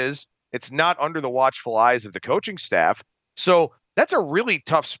if he is, it's not under the watchful eyes of the coaching staff. So that's a really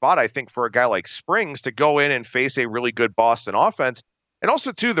tough spot, I think, for a guy like Springs to go in and face a really good Boston offense. And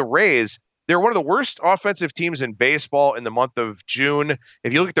also, too, the Rays, they're one of the worst offensive teams in baseball in the month of June.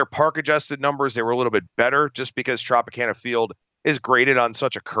 If you look at their park-adjusted numbers, they were a little bit better just because Tropicana Field is graded on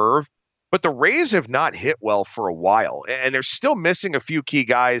such a curve. But the Rays have not hit well for a while, and they're still missing a few key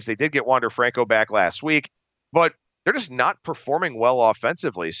guys. They did get Wander Franco back last week, but they're just not performing well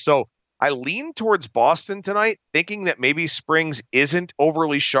offensively. So I lean towards Boston tonight, thinking that maybe Springs isn't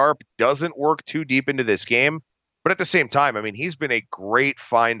overly sharp, doesn't work too deep into this game. But at the same time, I mean, he's been a great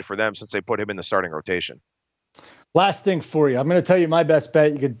find for them since they put him in the starting rotation. Last thing for you. I'm going to tell you my best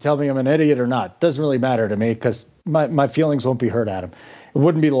bet. You could tell me I'm an idiot or not. Doesn't really matter to me because my feelings won't be hurt, Adam. It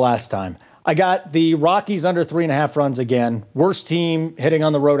wouldn't be the last time. I got the Rockies under 3.5 runs again. Worst team hitting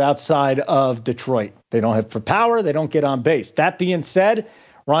on the road outside of Detroit. They don't hit for power. They don't get on base. That being said,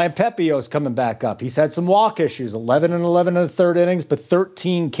 Ryan Pepiot is coming back up. He's had some walk issues, 11 and 11 in the third innings, but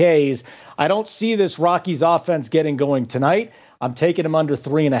 13 Ks. I don't see this Rockies offense getting going tonight. I'm taking him under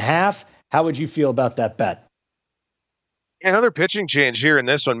 3.5. How would you feel about that bet? Another pitching change here in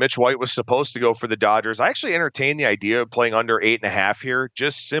this one. Mitch White was supposed to go for the Dodgers. I actually entertained the idea of playing under 8.5 here,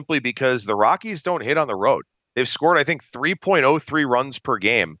 just simply because the Rockies don't hit on the road. They've scored, I think, 3.03 runs per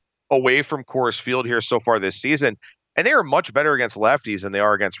game away from Coors Field here so far this season. And they are much better against lefties than they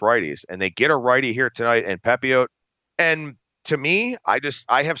are against righties. And they get a righty here tonight in Pepiot. And to me,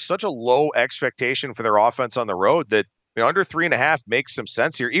 I have such a low expectation for their offense on the road that under 3.5 makes some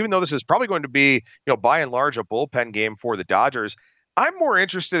sense here, even though this is probably going to be, by and large, a bullpen game for the Dodgers. I'm more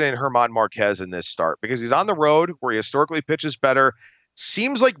interested in German Marquez in this start because he's on the road where he historically pitches better.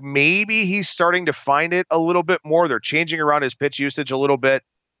 Seems like maybe he's starting to find it a little bit more. They're changing around his pitch usage a little bit,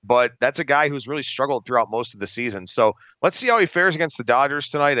 but that's a guy who's really struggled throughout most of the season. So let's see how he fares against the Dodgers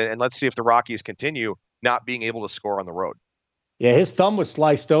tonight, and let's see if the Rockies continue not being able to score on the road. Yeah, his thumb was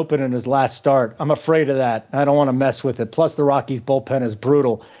sliced open in his last start. I'm afraid of that. I don't want to mess with it. Plus, the Rockies bullpen is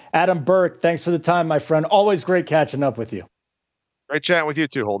brutal. Adam Burke, thanks for the time, my friend. Always great catching up with you. Great chatting with you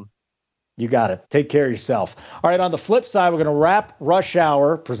too, Holden. You got it. Take care of yourself. All right, on the flip side, we're going to wrap Rush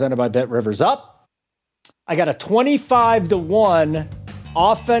Hour, presented by Bet Rivers, up. I got a 25-1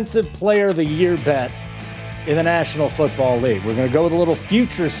 Offensive Player of the Year bet in the National Football League. We're going to go with a little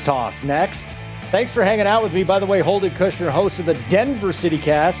futures talk next. Thanks for hanging out with me. By the way, Holden Kushner, host of the Denver City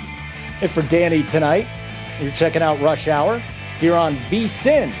Cast, and for Danny tonight. You're checking out Rush Hour here on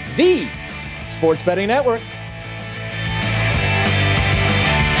VSiN, the Sports Betting Network.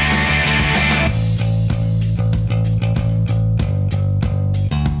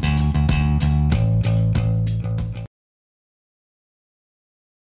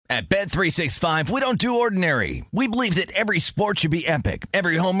 At Bet365, we don't do ordinary. We believe that every sport should be epic.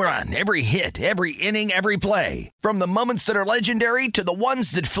 Every home run, every hit, every inning, every play. From the moments that are legendary to the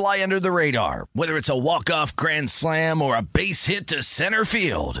ones that fly under the radar. Whether it's a walk-off grand slam or a base hit to center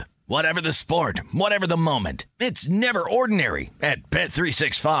field. Whatever the sport, whatever the moment. It's never ordinary at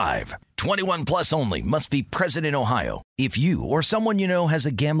Bet365. 21 plus only. Must be present in Ohio. If you or someone you know has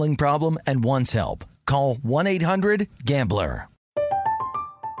a gambling problem and wants help, call 1-800-GAMBLER.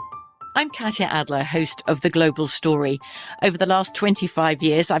 I'm Katya Adler, host of The Global Story. Over the last 25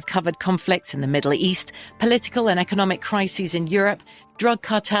 years, I've covered conflicts in the Middle East, political and economic crises in Europe, drug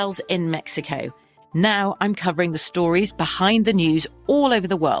cartels in Mexico. Now I'm covering the stories behind the news all over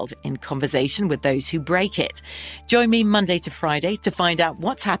the world in conversation with those who break it. Join me Monday to Friday to find out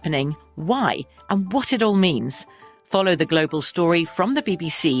what's happening, why, and what it all means. Follow The Global Story from the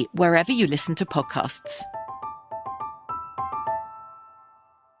BBC wherever you listen to podcasts.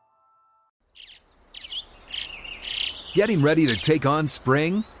 Getting ready to take on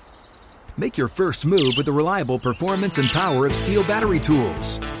spring? Make your first move with the reliable performance and power of Steel battery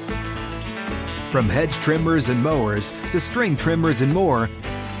tools. From hedge trimmers and mowers to string trimmers and more,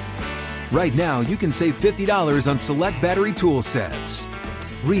 right now you can save $50 on select battery tool sets.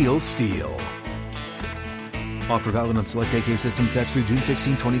 Real Steel. Offer valid on select AK system sets through June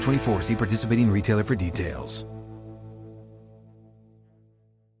 16, 2024. See participating retailer for details.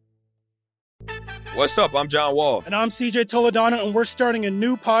 What's up? I'm John Wall. And I'm CJ Toledano, and we're starting a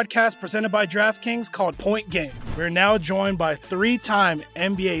new podcast presented by DraftKings called Point Game. We're now joined by three-time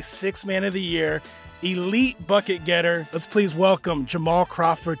NBA Sixth Man of the Year, elite bucket getter. Let's please welcome Jamal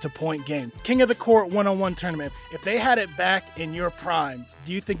Crawford to Point Game. King of the Court one-on-one tournament. If they had it back in your prime,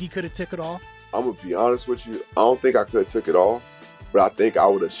 do you think you could have took it all? I'm going to be honest with you. I don't think I could have took it all, but I think I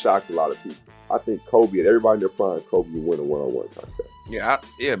would have shocked a lot of people. I think Kobe and everybody in their prime, Kobe would win a one-on-one contest. Yeah,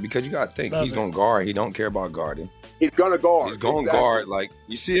 because you got to think, he's going to guard. He don't care about guarding. He's going to guard. He's going to guard. Like,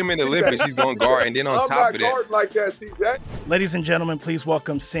 you see him in the Olympics, he's going to guard. And then on top of that. I'm not guarding like that, CJ. Ladies and gentlemen, please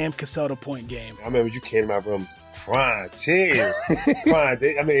welcome Sam Cassell to Point Game. I remember you came to my room crying, tears.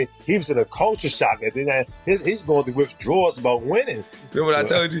 Crying. I mean, he was in a culture shock. And then he's going through withdrawals about winning. Remember what I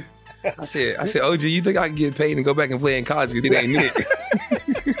told you? I said, OG, you think I can get paid and go back and play in college because it ain't it?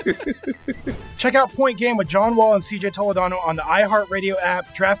 Check out Point Game with John Wall and CJ Toledano on the iHeartRadio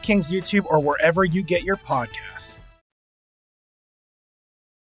app, DraftKings YouTube, or wherever you get your podcasts.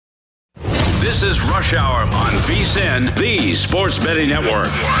 This is Rush Hour on VSiN, the Sports Betting Network.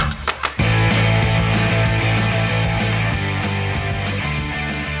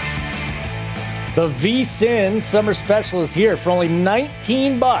 The VSiN Summer Special is here for only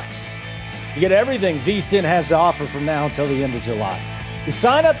 $19. You get everything VSiN has to offer from now until the end of July. You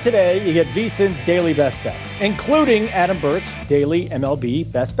sign up today, you get VSiN's daily best bets, including Adam Burke's daily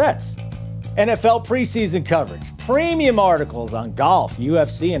MLB best bets, NFL preseason coverage, premium articles on golf,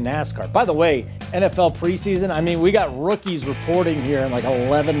 UFC, and NASCAR. By the way, NFL preseason, I mean, we got rookies reporting here in like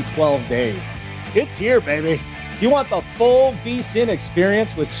 11, 12 days. It's here, baby. If you want the full VSiN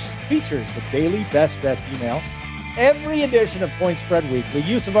experience, which features the daily best bets email, every edition of Point Spread Weekly,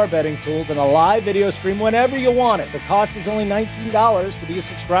 use of our betting tools, and a live video stream whenever you want it. The cost is only $19 to be a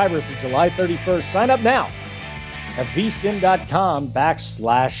subscriber through July 31st. Sign up now at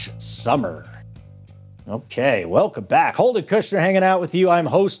vsin.com/summer. Okay, welcome back. Holden Kushner hanging out with you. I'm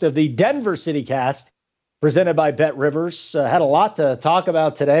host of the Denver City Cast, presented by Bet Rivers. Had a lot to talk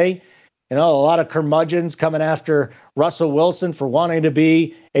about today. You know, a lot of curmudgeons coming after Russell Wilson for wanting to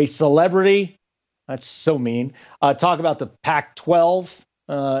be a celebrity. That's so mean. Talk about the Pac-12,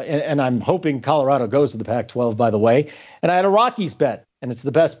 and I'm hoping Colorado goes to the Pac-12, by the way. And I had a Rockies bet, and it's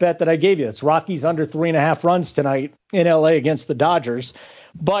the best bet that I gave you. It's Rockies under 3.5 runs tonight in L.A. against the Dodgers.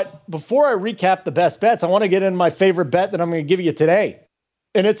 But before I recap the best bets, I want to get into my favorite bet that I'm going to give you today,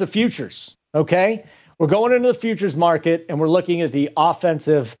 and it's a futures, okay? We're going into the futures market, and we're looking at the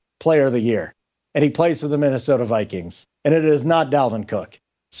offensive player of the year, and he plays for the Minnesota Vikings, and it is not Dalvin Cook.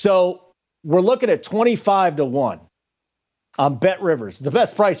 So we're looking at 25-1 on Bet Rivers. The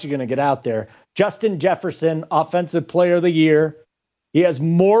best price you're going to get out there. Justin Jefferson, offensive player of the year. He has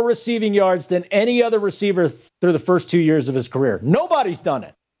more receiving yards than any other receiver through the first 2 years of his career. Nobody's done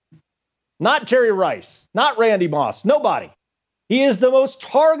it. Not Jerry Rice, not Randy Moss, nobody. He is the most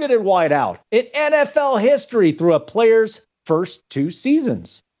targeted wideout in NFL history through a player's first 2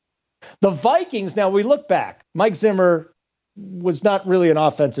 seasons. The Vikings, now we look back, Mike Zimmer was not really an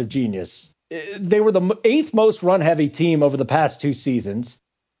offensive genius. They were the 8th most run-heavy team over the past 2 seasons.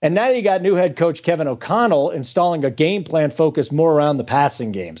 And now you got new head coach Kevin O'Connell installing a game plan focused more around the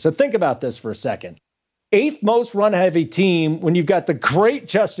passing game. So think about this for a second. 8th most run-heavy team when you've got the great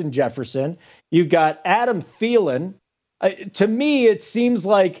Justin Jefferson. You've got Adam Thielen. To me, it seems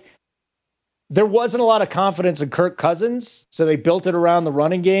like there wasn't a lot of confidence in Kirk Cousins, so they built it around the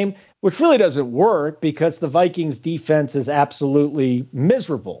running game, which really doesn't work because the Vikings defense is absolutely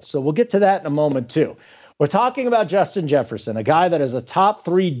miserable. So we'll get to that in a moment too. We're talking about Justin Jefferson, a guy that is a top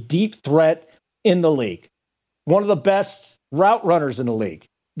 3 deep threat in the league. One of the best route runners in the league,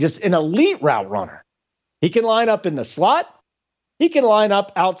 just an elite route runner. He can line up in the slot. He can line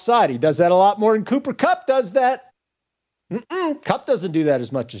up outside. He does that a lot more than Cooper Kupp does that. Kupp doesn't do that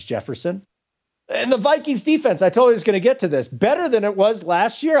as much as Jefferson. And the Vikings defense, I told you I was going to get to this, better than it was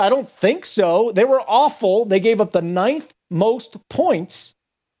last year? I don't think so. They were awful. They gave up the 9th most points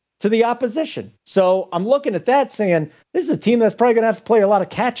to the opposition. So I'm looking at that saying, this is a team that's probably going to have to play a lot of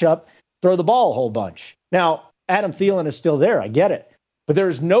catch up, throw the ball a whole bunch. Now, Adam Thielen is still there. I get it. But there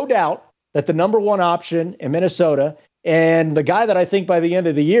is no doubt that the number 1 option in Minnesota And the guy that I think by the end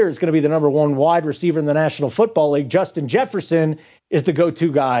of the year is going to be the number one wide receiver in the National Football League, Justin Jefferson, is the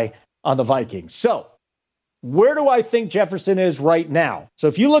go-to guy on the Vikings. So where do I think Jefferson is right now? So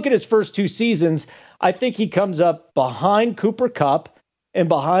if you look at his first 2 seasons, I think he comes up behind Cooper Kupp and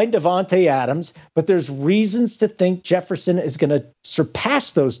behind Davante Adams, but there's reasons to think Jefferson is going to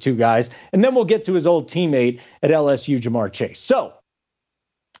surpass those 2 guys. And then we'll get to his old teammate at LSU, Ja'Marr Chase. So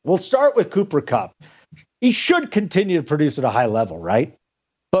we'll start with Cooper Kupp. He should continue to produce at a high level, right?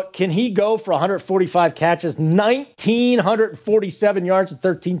 But can he go for 145 catches, 1,947 yards, and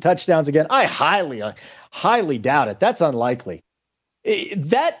 13 touchdowns again? I highly doubt it. That's unlikely.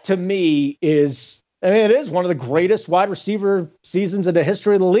 That, to me, it is one of the greatest wide receiver seasons in the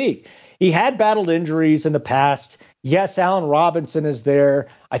history of the league. He had battled injuries in the past. Yes, Allen Robinson is there.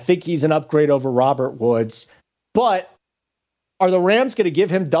 I think he's an upgrade over Robert Woods. But are the Rams going to give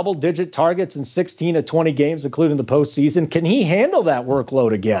him double-digit targets in 16 of 20 games, including the postseason? Can he handle that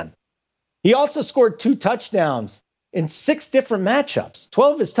workload again? He also scored 2 touchdowns in 6 different matchups.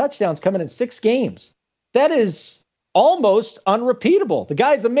 12 of his touchdowns coming in 6 games. That is almost unrepeatable. The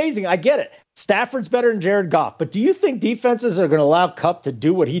guy's amazing. I get it. Stafford's better than Jared Goff. But do you think defenses are going to allow Kupp to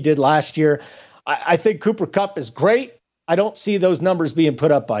do what he did last year? I think Cooper Kupp is great. I don't see those numbers being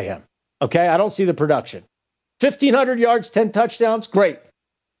put up by him. Okay? I don't see the production. 1,500 yards, 10 touchdowns, great.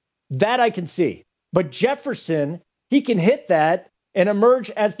 That I can see. But Jefferson, he can hit that and emerge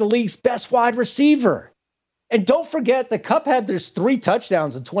as the league's best wide receiver. And don't forget, the Kupp had there's 3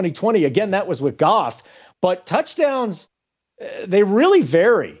 touchdowns in 2020. Again, that was with Goff. But touchdowns, they really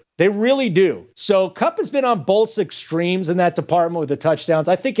vary. They really do. So Kupp has been on both extremes in that department with the touchdowns.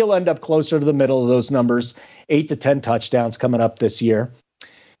 I think he'll end up closer to the middle of those numbers, 8 to 10 touchdowns coming up this year.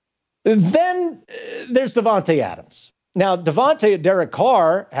 Then there's Davante Adams. Now, Davante and Derek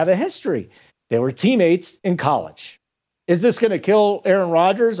Carr have a history. They were teammates in college. Is this going to kill Aaron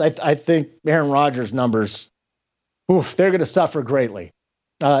Rodgers? I think Aaron Rodgers' numbers, they're going to suffer greatly.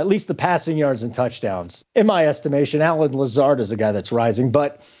 At least the passing yards and touchdowns. In my estimation, Allen Lazard is a guy that's rising.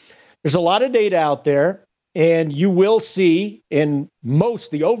 But there's a lot of data out there, and you will see in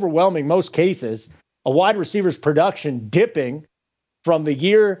the overwhelming most cases, a wide receiver's production dipping from the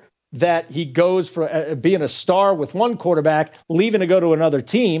year that he goes for being a star with one quarterback, leaving to go to another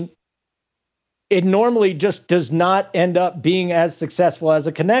team. It normally just does not end up being as successful as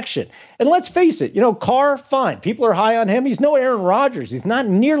a connection. And let's face it, Carr, fine. People are high on him. He's no Aaron Rodgers. He's not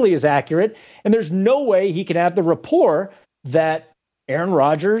nearly as accurate. And there's no way he can have the rapport that Aaron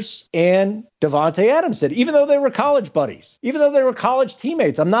Rodgers and Davante Adams did, even though they were college buddies, even though they were college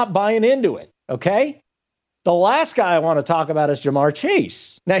teammates. I'm not buying into it, okay? The last guy I want to talk about is Ja'Marr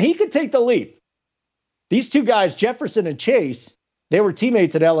Chase. Now, he could take the leap. These 2 guys, Jefferson and Chase, they were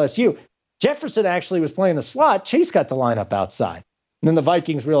teammates at LSU. Jefferson actually was playing the slot. Chase got to line up outside. And then the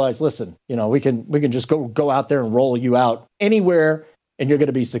Vikings realized, listen, we can just go out there and roll you out anywhere, and you're going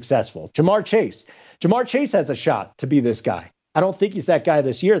to be successful. Ja'Marr Chase has a shot to be this guy. I don't think he's that guy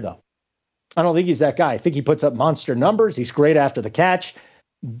this year, though. I don't think he's that guy. I think he puts up monster numbers. He's great after the catch.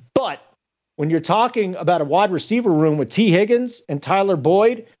 But when you're talking about a wide receiver room with T. Higgins and Tyler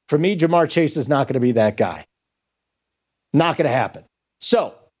Boyd, for me, Ja'Marr Chase is not going to be that guy. Not going to happen.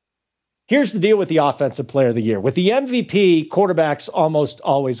 So here's the deal with the Offensive Player of the Year. With the MVP, quarterbacks almost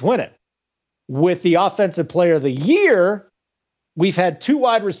always win it. With the Offensive Player of the Year, we've had 2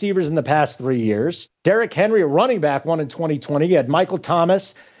 wide receivers in the past 3 years. Derrick Henry, a running back, won in 2020. You had Michael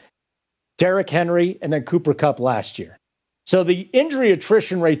Thomas, Derrick Henry, and then Cooper Kupp last year. So the injury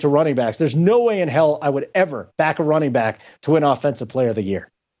attrition rate to running backs, there's no way in hell I would ever back a running back to win Offensive Player of the Year.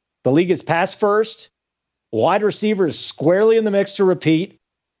 The league is pass first. Wide receiver is squarely in the mix to repeat.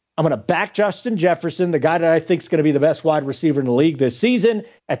 I'm going to back Justin Jefferson, the guy that I think is going to be the best wide receiver in the league this season,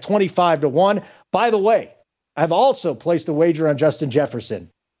 at 25-1. By the way, I've also placed a wager on Justin Jefferson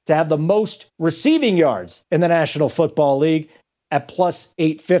to have the most receiving yards in the National Football League at plus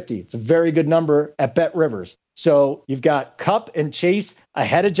 850. It's a very good number at Bet Rivers. So you've got Kupp and Chase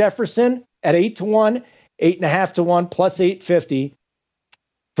ahead of Jefferson at 8-1, 8.5-1, plus 850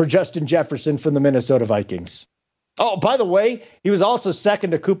 for Justin Jefferson from the Minnesota Vikings. Oh, by the way, he was also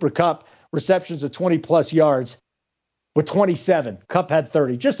second to Cooper Kupp, receptions of 20-plus yards with 27. Kupp had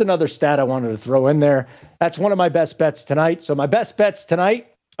 30. Just another stat I wanted to throw in there. That's one of my best bets tonight. So my best bets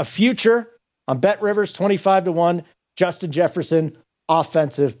tonight, a future on Bet Rivers, 25-1, Justin Jefferson,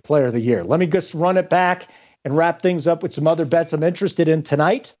 Offensive Player of the Year. Let me just run it back and wrap things up with some other bets I'm interested in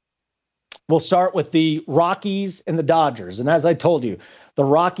tonight. We'll start with the Rockies and the Dodgers. And as I told you, the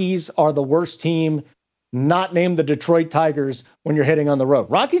Rockies are the worst team not named the Detroit Tigers when you're hitting on the road.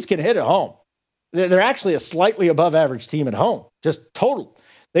 Rockies can hit at home. They're actually a slightly above average team at home, just total.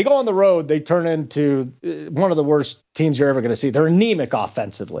 They go on the road, they turn into one of the worst teams you're ever going to see. They're anemic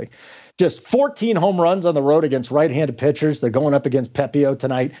offensively. Just 14 home runs on the road against right-handed pitchers. They're going up against Pepio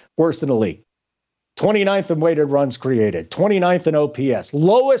tonight, worst in the league. 29th in weighted runs created, 29th in OPS,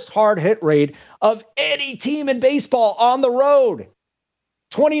 lowest hard hit rate of any team in baseball on the road.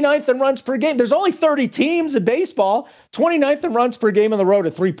 29th in runs per game. There's only 30 teams in baseball. 29th in runs per game on the road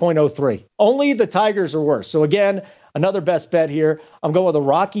at 3.03. Only the Tigers are worse. So again, another best bet here. I'm going with the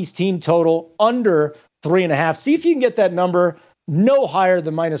Rockies team total under 3.5. See if you can get that number no higher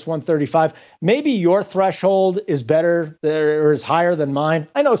than minus 135. Maybe your threshold is better or is higher than mine.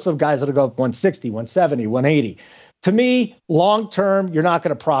 I know some guys that'll go up 160, 170, 180. To me, long term, you're not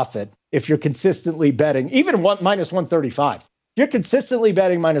going to profit if you're consistently betting, even minus 135. You're consistently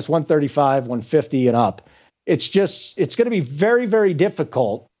betting minus 135, 150 and up. It's going to be very, very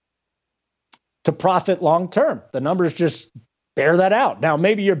difficult to profit long term. The numbers just bear that out. Now,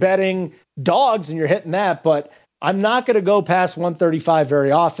 maybe you're betting dogs and you're hitting that, but I'm not going to go past 135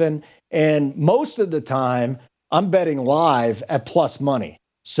 very often. And most of the time, I'm betting live at plus money.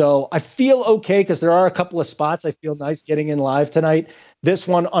 So I feel okay because there are a couple of spots I feel nice getting in live tonight. This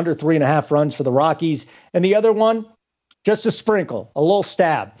one under 3.5 runs for the Rockies. And the other one, just a sprinkle, a little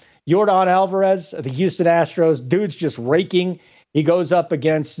stab. Yordan Alvarez of the Houston Astros, dude's just raking. He goes up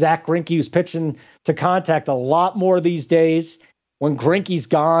against Zach Greinke, who's pitching to contact a lot more these days. When Greinke's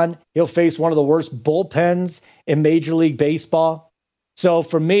gone, he'll face one of the worst bullpens in Major League Baseball. So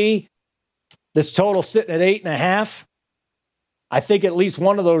for me, this total sitting at 8.5. I think at least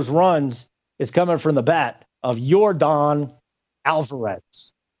one of those runs is coming from the bat of Yordan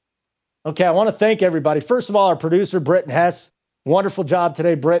Alvarez. Okay, I want to thank everybody. First of all, our producer, Britton Hess. Wonderful job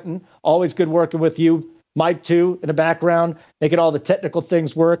today, Britton. Always good working with you. Mike, too, in the background, making all the technical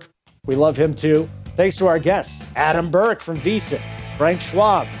things work. We love him, too. Thanks to our guests, Adam Burke from VSiN, Frank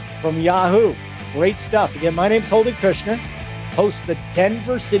Schwab from Yahoo. Great stuff. Again, my name's Holden Kushner, host of the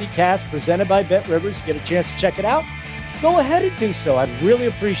Denver City Cast presented by Bet Rivers. Get a chance to check it out? Go ahead and do so. I'd really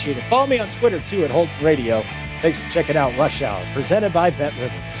appreciate it. Follow me on Twitter, too, at Holden Radio. Thanks for checking out Rush Hour, presented by Bet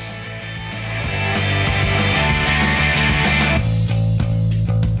Rivers.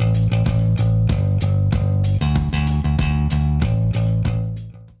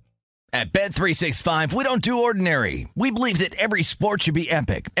 At Bet365, we don't do ordinary. We believe that every sport should be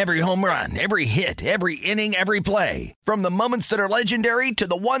epic. Every home run, every hit, every inning, every play. From the moments that are legendary to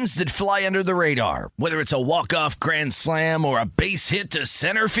the ones that fly under the radar. Whether it's a walk-off grand slam or a base hit to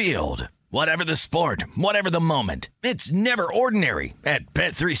center field. Whatever the sport, whatever the moment. It's never ordinary at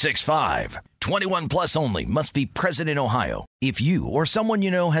Bet365. 21 plus only. Must be present in Ohio. If you or someone you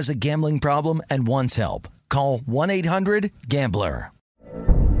know has a gambling problem and wants help, call 1-800-GAMBLER.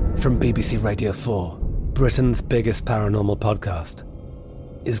 From BBC Radio 4, Britain's biggest paranormal podcast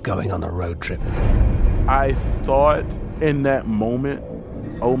is going on a road trip. I thought in that moment,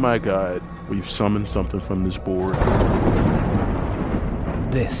 oh my God, we've summoned something from this board.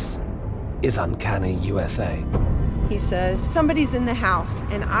 This is Uncanny USA. He says, somebody's in the house,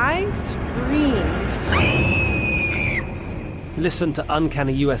 and I screamed. Listen to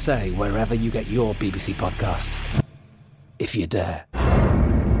Uncanny USA wherever you get your BBC podcasts, if you dare.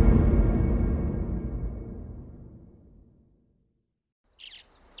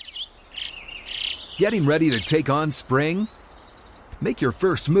 Getting ready to take on spring? Make your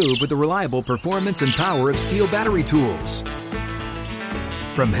first move with the reliable performance and power of Steel battery tools.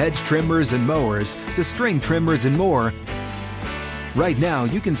 From hedge trimmers and mowers to string trimmers and more, right now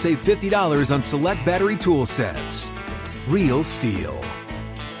you can save $50 on select battery tool sets. Real Steel.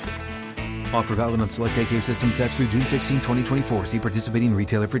 Offer valid on select AK system sets through June 16, 2024. See participating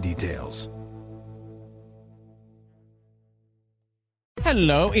retailer for details.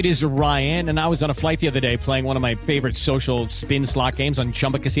 Hello, it is Ryan, and I was on a flight the other day playing one of my favorite social spin slot games on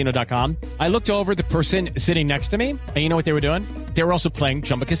ChumbaCasino.com. I looked over at the person sitting next to me, and you know what they were doing? They were also playing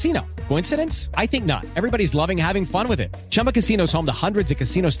Chumba Casino. Coincidence? I think not. Everybody's loving having fun with it. Chumba Casino is home to hundreds of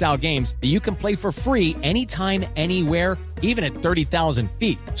casino-style games that you can play for free anytime, anywhere, even at 30,000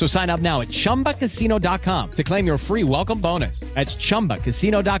 feet. So sign up now at ChumbaCasino.com to claim your free welcome bonus. That's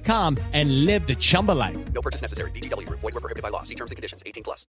ChumbaCasino.com and live the Chumba life. No purchase necessary. VGW. Void where prohibited by law. See terms and conditions. 18 plus.